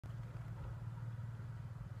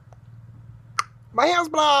My hair's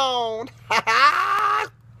blown.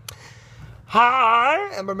 Hi,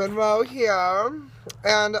 Ember Monroe here.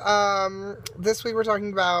 And this week we're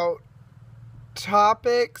talking about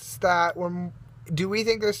topics that were... Do we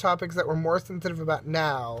think there's topics that we're more sensitive about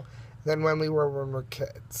now than when we were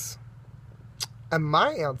kids? And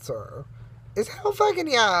my answer is hell fucking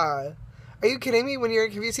yeah. Are you kidding me?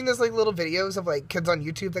 Have you seen those like little videos of like kids on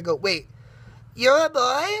YouTube that go, wait, you're a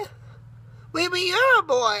boy? Wait, but you're a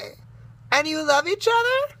boy. And you love each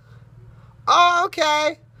other? Oh,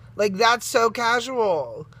 okay. Like, that's so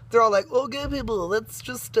casual. They're all like, oh, gay people, that's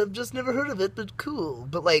just, I've just never heard of it, but cool.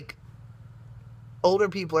 But like, older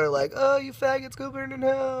people are like, oh, you faggots, go burn in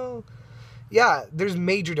hell. Yeah, there's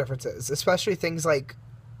major differences, especially things like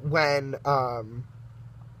when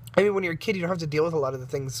when you're a kid, you don't have to deal with a lot of the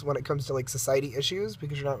things when it comes to, like, society issues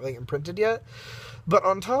because you're not really imprinted yet. But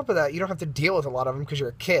on top of that, you don't have to deal with a lot of them because you're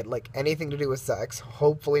a kid. Like, anything to do with sex,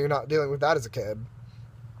 hopefully you're not dealing with that as a kid.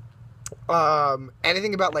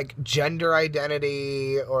 Anything about, like, gender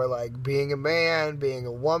identity or, like, being a man, being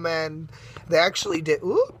a woman. They actually did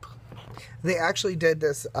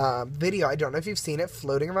this video, I don't know if you've seen it,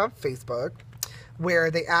 floating around Facebook,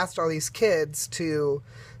 where they asked all these kids to...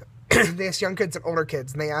 they asked young kids and older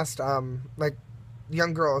kids, and they asked, like,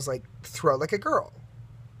 young girls, like, throw like a girl,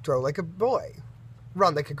 throw like a boy,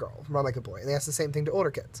 run like a girl, run like a boy. And they asked the same thing to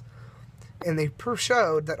older kids. And they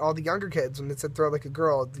showed that all the younger kids, when they said throw like a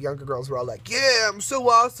girl, the younger girls were all like, yeah, I'm so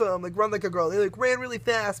awesome, like, run like a girl. They, like, ran really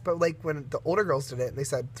fast, but, like, when the older girls did it, and they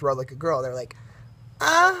said throw like a girl, they're like,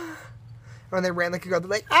 ah. And when they ran like a girl, they're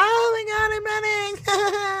like, oh my god, I'm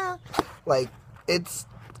running. Like, it's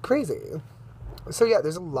crazy. So yeah,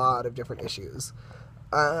 there's a lot of different issues.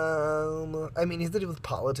 I mean, it has to do with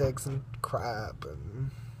politics and crap, and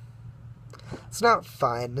it's not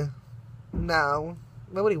fun. No,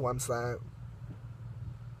 nobody wants that.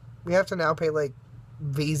 We have to now pay, like,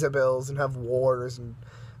 visa bills and have wars, and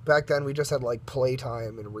back then we just had, like,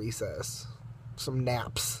 playtime and recess. Some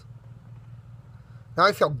naps. Now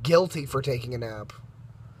I feel guilty for taking a nap.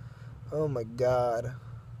 Oh my god.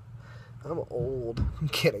 I'm old. I'm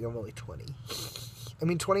kidding, I'm only 20. I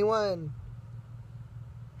mean 21.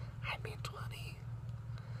 I mean 20.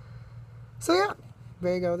 So yeah,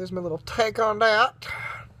 there you go. There's my little take on that.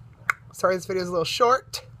 Sorry this video's a little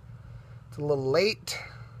short. It's a little late.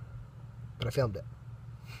 But I filmed it.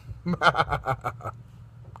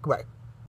 Goodbye.